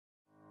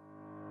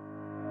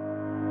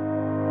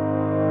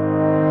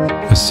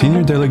A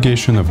senior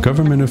delegation of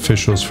government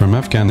officials from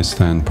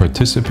Afghanistan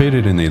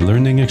participated in a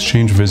learning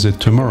exchange visit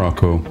to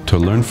Morocco to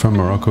learn from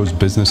Morocco's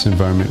business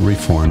environment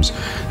reforms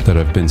that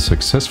have been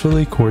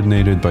successfully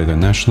coordinated by the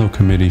National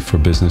Committee for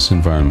Business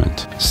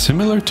Environment.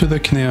 Similar to the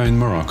CNEA in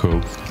Morocco,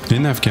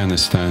 in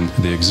Afghanistan,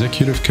 the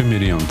Executive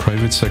Committee on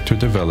Private Sector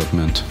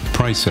Development,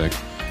 PRISEC,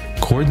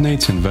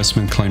 coordinates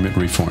investment climate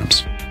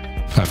reforms.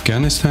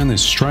 Afghanistan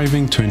is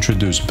striving to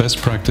introduce best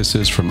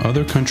practices from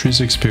other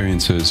countries'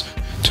 experiences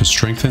to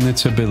strengthen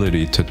its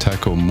ability to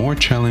tackle more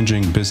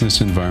challenging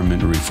business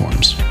environment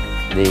reforms.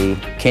 The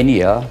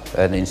Kenya,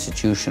 an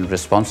institution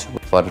responsible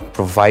for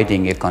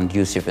providing a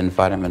conducive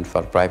environment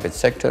for private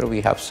sector,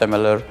 we have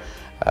similar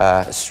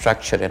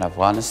structure in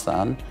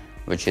Afghanistan,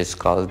 which is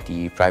called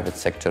the Private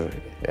Sector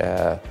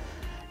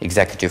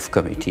Executive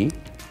Committee.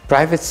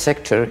 Private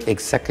Sector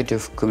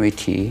Executive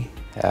Committee,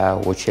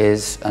 which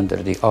is under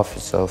the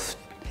office of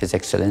His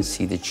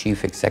Excellency, the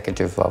Chief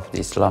Executive of the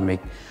Islamic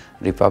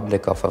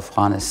Republic of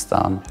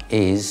Afghanistan,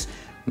 is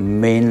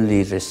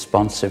mainly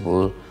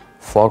responsible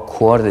for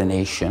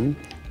coordination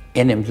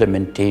and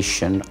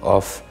implementation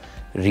of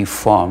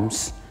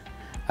reforms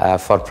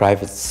for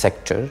private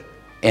sector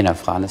in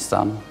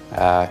Afghanistan,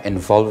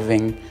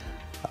 involving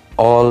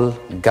all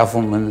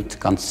government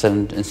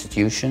concerned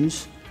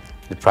institutions,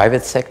 the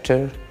private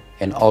sector,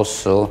 and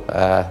also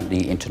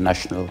the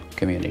international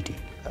community.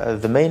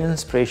 The main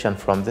inspiration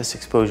from this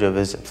exposure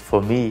visit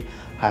for me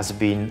has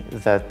been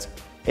that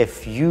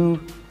if you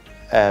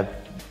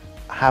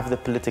have the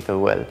political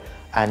will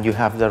and you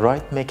have the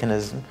right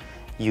mechanism,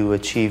 you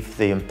achieve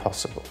the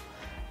impossible.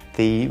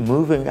 The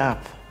moving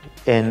up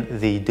in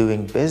the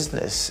doing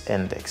business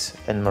index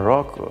in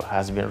Morocco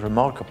has been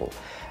remarkable,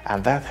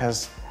 and that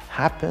has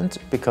happened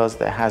because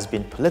there has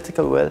been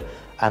political will,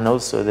 and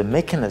also the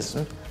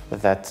mechanism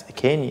that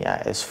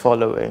Kenya is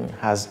following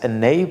has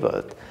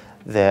enabled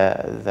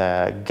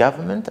the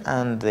government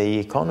and the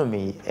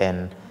economy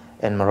in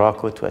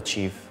Morocco to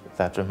achieve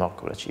that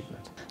remarkable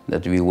achievement.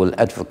 That we will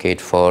advocate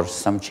for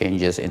some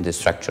changes in the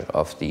structure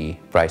of the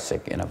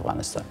PRISEC in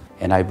Afghanistan.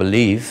 And I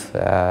believe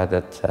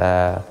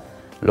that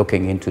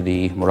looking into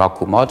the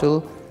Morocco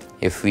model,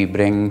 if we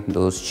bring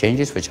those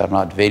changes, which are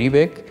not very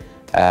big,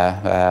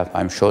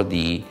 I'm sure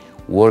the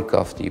work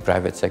of the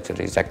Private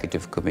Sector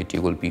Executive Committee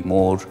will be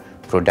more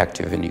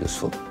productive and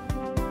useful.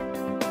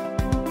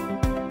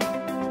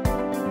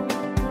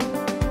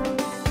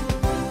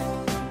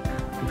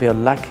 We are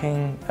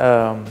lacking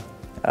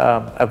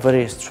a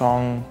very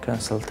strong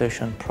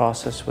consultation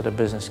process with the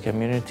business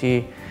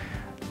community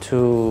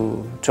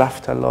to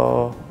draft a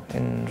law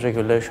in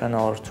regulation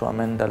or to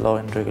amend the law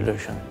in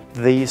regulation.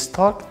 The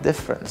stark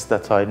difference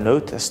that I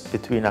noticed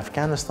between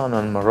Afghanistan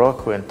and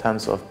Morocco in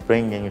terms of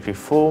bringing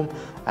reform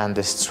and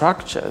the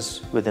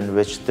structures within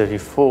which the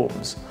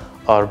reforms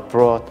are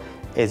brought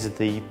is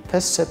the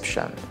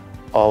perception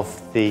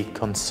of the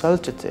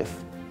consultative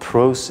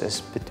process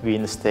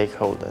between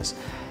stakeholders.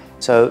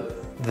 So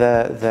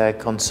the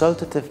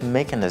consultative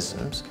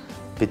mechanisms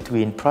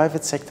between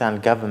private sector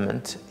and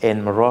government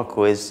in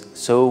Morocco is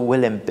so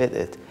well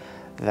embedded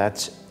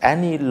that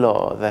any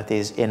law that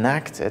is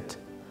enacted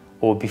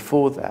or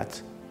before that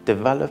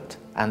developed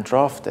and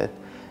drafted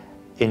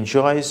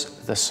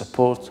enjoys the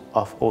support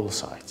of all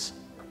sides.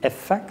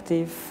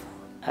 Effective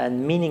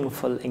and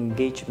meaningful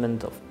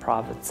engagement of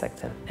private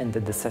sector in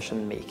the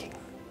decision making.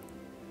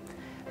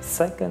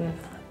 Second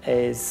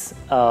is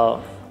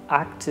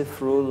active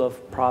role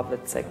of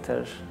private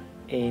sector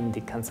in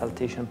the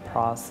consultation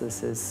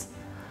processes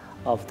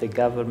of the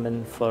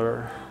government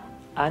for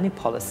any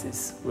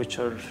policies which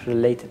are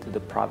related to the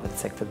private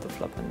sector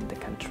development in the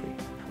country.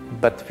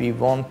 But we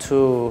want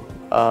to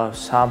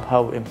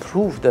somehow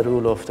improve the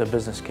role of the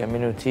business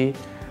community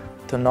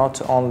to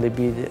not only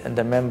be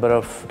the member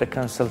of the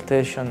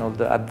consultation or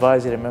the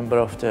advisory member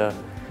of the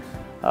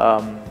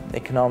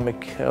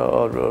economic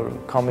or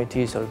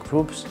committees or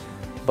groups,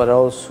 but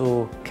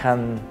also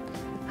can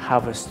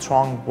have a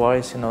strong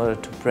voice in order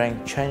to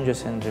bring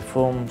changes and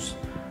reforms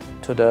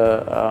to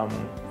the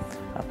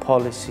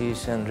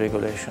policies and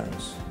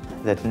regulations.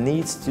 That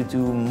needs to do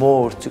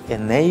more to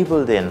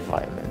enable the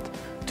environment,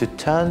 to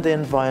turn the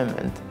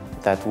environment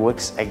that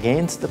works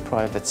against the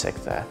private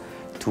sector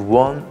to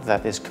one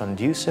that is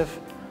conducive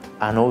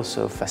and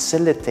also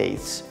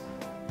facilitates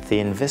the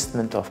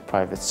investment of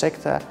private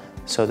sector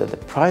so that the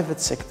private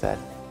sector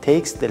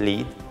takes the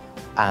lead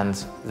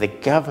and the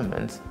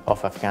government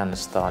of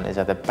Afghanistan is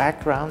at the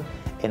background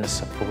in a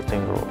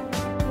supporting role.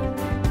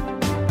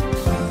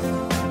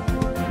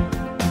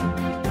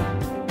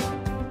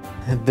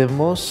 The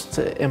most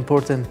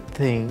important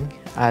thing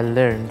I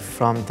learned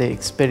from the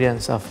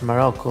experience of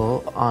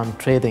Morocco on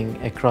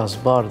trading across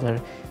border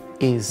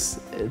is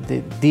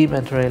the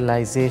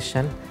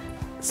dematerialization,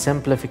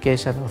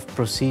 simplification of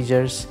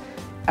procedures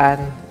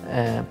and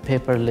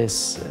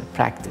paperless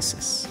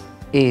practices.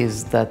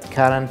 Is that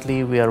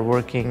currently we are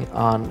working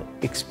on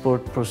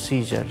export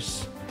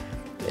procedures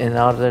in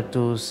order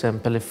to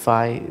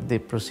simplify the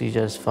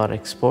procedures for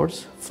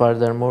exports.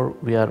 Furthermore,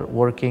 we are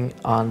working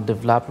on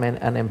development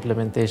and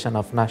implementation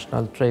of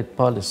national trade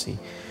policy,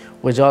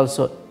 which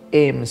also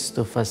aims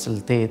to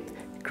facilitate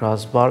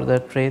cross-border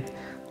trade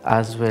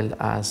as well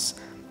as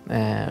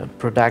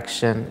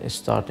production,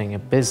 starting a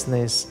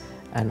business,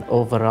 and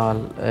overall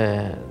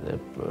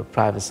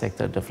private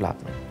sector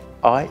development.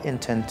 I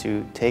intend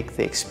to take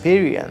the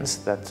experience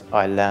that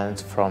I learned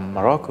from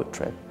Morocco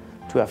trip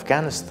to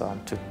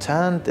Afghanistan to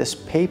turn this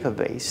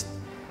paper-based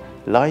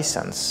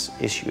license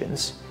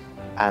issuance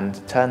and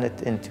turn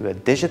it into a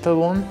digital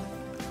one,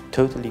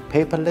 totally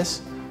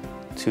paperless,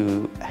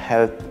 to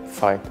help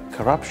fight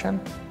corruption,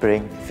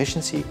 bring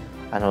efficiency,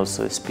 and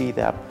also speed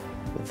up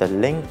the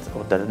length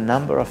or the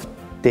number of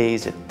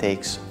days it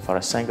takes for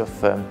a single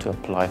firm to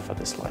apply for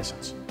this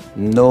license.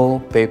 No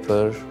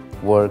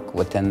paperwork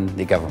within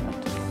the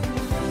government.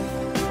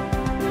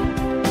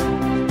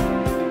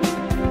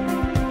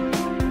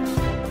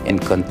 In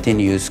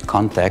continuous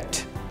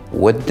contact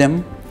with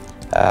them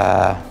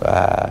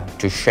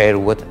to share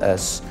with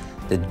us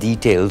the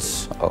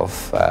details of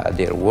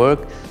their work,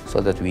 so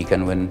that we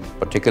can win,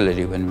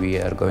 particularly when we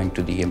are going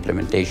to the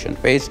implementation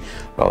phase.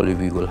 Probably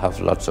we will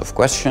have lots of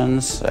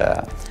questions.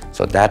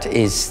 So that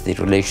is the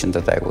relation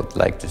that I would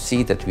like to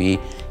see, that we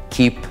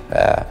keep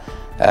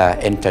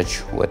in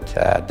touch with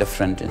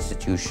different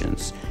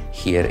institutions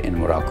here in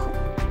Morocco.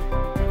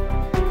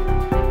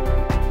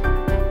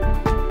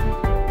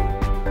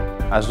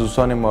 از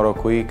دوستان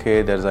مراکویی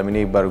که در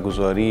زمینه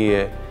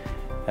برگزاری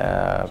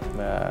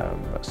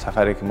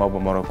سفری که ما با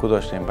مراکو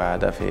داشتیم به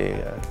هدف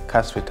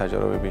کسب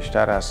تجارب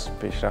بیشتر از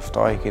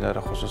پیشرفت‌هایی که در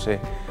خصوص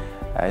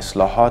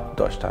اصلاحات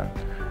داشتن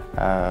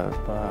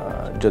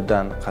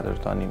جدا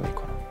قدردانی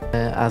میکنم.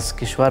 از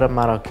کشور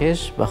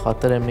مراکش به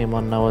خاطر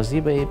میهمان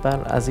نوازی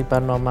از این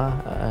برنامه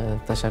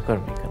تشکر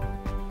میکنم.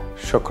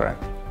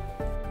 شکرا.